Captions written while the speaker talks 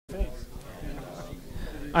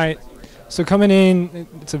All right. So coming in,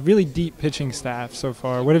 it's a really deep pitching staff so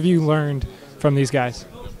far. What have you learned from these guys?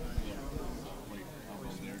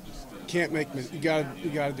 Can't make you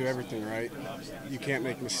gotta do everything right. You can't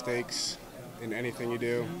make mistakes in anything you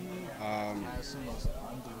do. Um,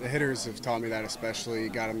 the hitters have taught me that especially. You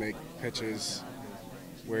got to make pitches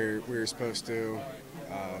where you're supposed to,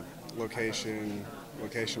 location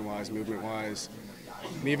wise, movement wise,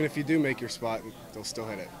 and even if you do make your spot, they'll still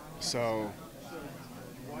hit it. So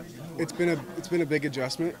it's been a big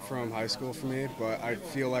adjustment from high school for me, but I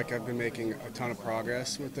feel like I've been making a ton of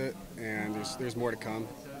progress with it, and there's more to come.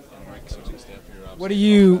 What do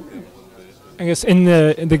you, I guess, in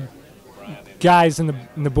the guys in the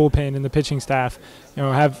bullpen and the pitching staff,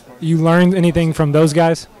 have you learned anything from those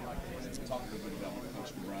guys?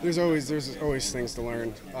 There's always things to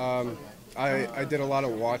learn. I did a lot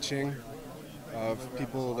of watching of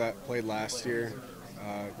people that played last year,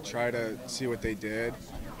 try to see what they did,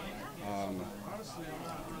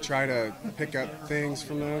 try to pick up things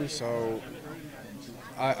from them. So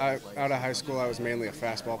out of high school, I was mainly a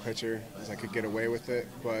fastball pitcher, as I could get away with it.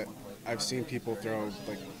 But I've seen people throw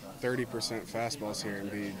like 30% fastballs here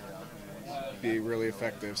and be really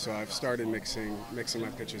effective. So I've started mixing my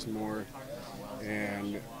pitches more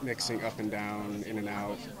and mixing up and down, in and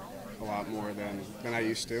out a lot more than I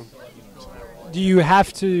used to. Do you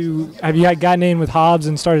have you gotten in with Hobbs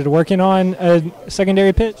and started working on a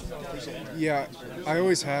secondary pitch? Yeah, I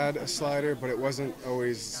always had a slider, but it wasn't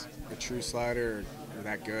always a true slider or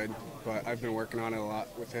that good. But I've been working on it a lot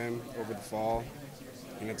with him over the fall,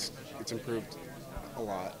 and it's improved a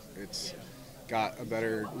lot. It's got a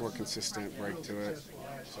better, more consistent break to it.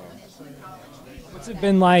 So, what's it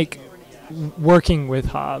been like working with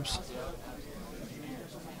Hobbs?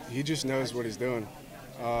 He just knows what he's doing.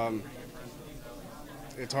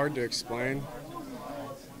 It's hard to explain.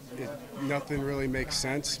 Nothing really makes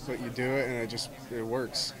sense, but you do it, and it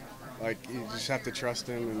works. Like, you just have to trust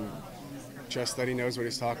him and trust that he knows what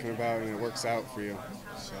he's talking about, and it works out for you.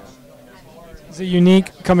 So. Is it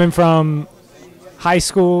unique coming from high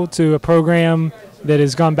school to a program that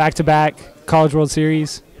has gone back-to-back College World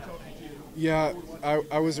Series? Yeah,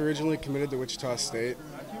 I was originally committed to Wichita State,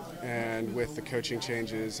 and with the coaching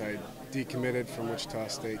changes, I decommitted from Wichita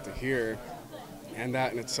State to here, and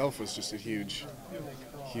that in itself was just a huge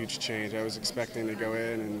change. I was expecting to go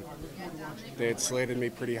in, and they had slated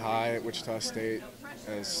me pretty high at Wichita State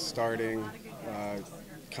as starting,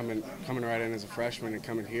 coming right in as a freshman and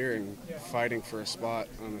coming here and fighting for a spot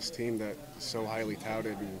on this team that is so highly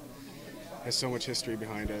touted and has so much history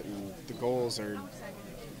behind it, and the goals are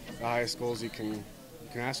the highest goals you can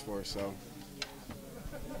ask for. So,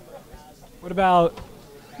 what about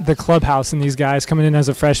the clubhouse and these guys coming in as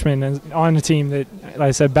a freshman and on a team that, like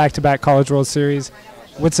I said, back-to-back College World Series?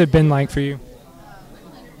 What's it been like for you?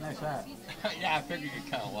 Nice hat. Yeah, I figured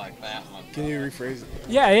you kind of like that one. Can you rephrase it?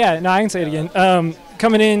 Yeah. No, I can say it again.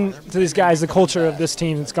 Coming in to these guys, the culture of this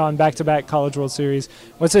team that's gone back-to-back College World Series,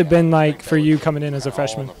 what's it been like for you coming in as a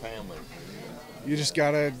freshman? You just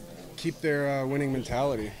got to keep their winning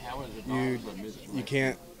mentality. You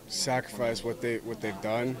can't sacrifice what they've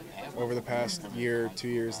done over the past year, 2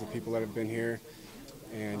 years, the people that have been here,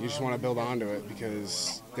 and you just want to build onto it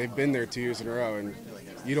because they've been there 2 years in a row, and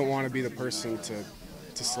you don't want to be the person to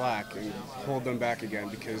slack and hold them back again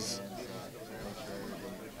because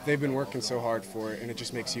they've been working so hard for it, and it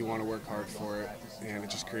just makes you want to work hard for it, and it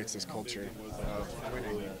just creates this culture of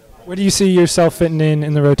winning. Where do you see yourself fitting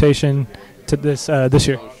in the rotation to this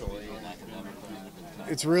year?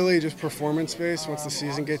 It's really just performance-based. Once the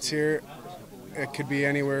season gets here, it could be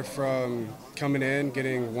anywhere from coming in,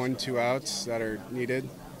 getting 1-2 outs that are needed,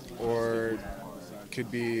 or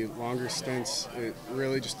could be longer stints. It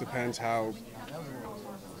really just depends how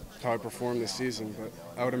I perform this season. But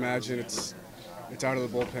I would imagine it's out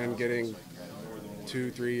of the bullpen, getting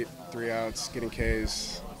 2-3 outs, getting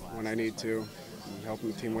Ks when I need to, and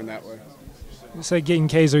helping the team win that way. You say getting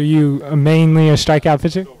Ks. Are you mainly a strikeout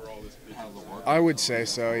pitcher? I would say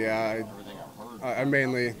so, yeah. I'm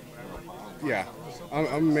mainly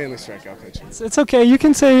strikeout pitcher. It's okay. You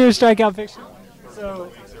can say you're a strikeout pitcher.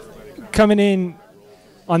 So coming in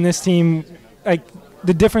on this team, like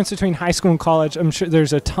the difference between high school and college, I'm sure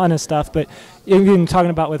there's a ton of stuff, but even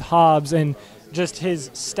talking about with Hobbs and just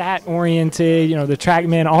his stat-oriented, the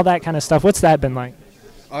TrackMan, all that kind of stuff, what's that been like?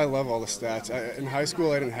 I love all the stats. In high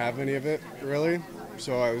school, I didn't have any of it, really,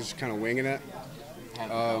 so I was just kind of winging it.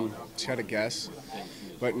 Just had to guess.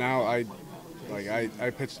 But now I throw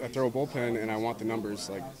a bullpen, and I want the numbers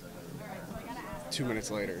like 2 minutes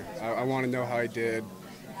later. I want to know how I did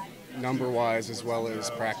number-wise as well as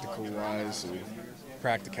practical-wise. And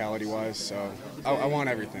practicality-wise. So I want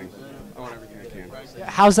everything. I want everything I can.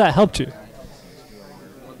 How's that helped you?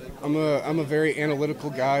 I'm a very analytical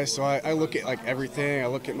guy, so I look at like everything. I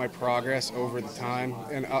look at my progress over the time,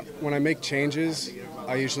 and when I make changes,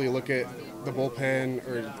 I usually look at the bullpen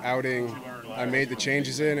or outing I made the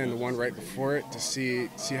changes in and the one right before it to see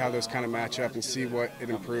how those kind of match up and see what it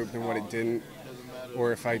improved and what it didn't,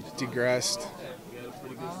 or if I digressed.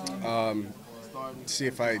 See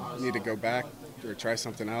if I need to go back or try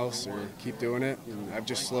something else or keep doing it. And I've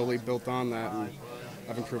just slowly built on that, and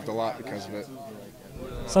I've improved a lot because of it.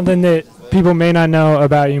 Something that people may not know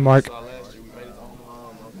about you, Mark.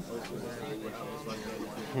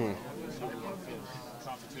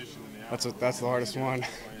 That's the hardest one.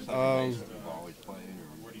 I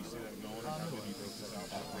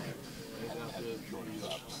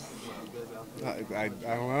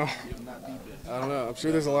don't know. I don't know. I'm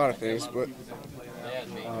sure there's a lot of things, but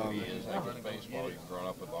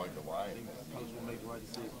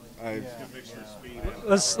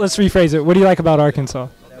Let's rephrase it. What do you like about Arkansas?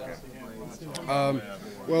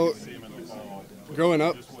 well, growing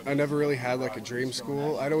up, I never really had like a dream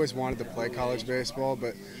school. I'd always wanted to play college baseball,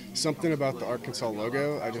 but something about the Arkansas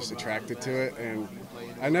logo, I just attracted to it. And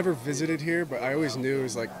I never visited here, but I always knew it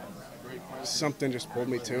was like something just pulled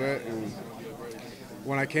me to it. And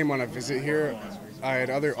when I came on a visit here, I had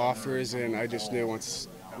other offers, and I just knew once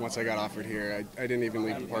I got offered here, I didn't even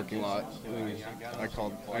leave the parking lot. And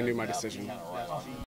I knew my decision.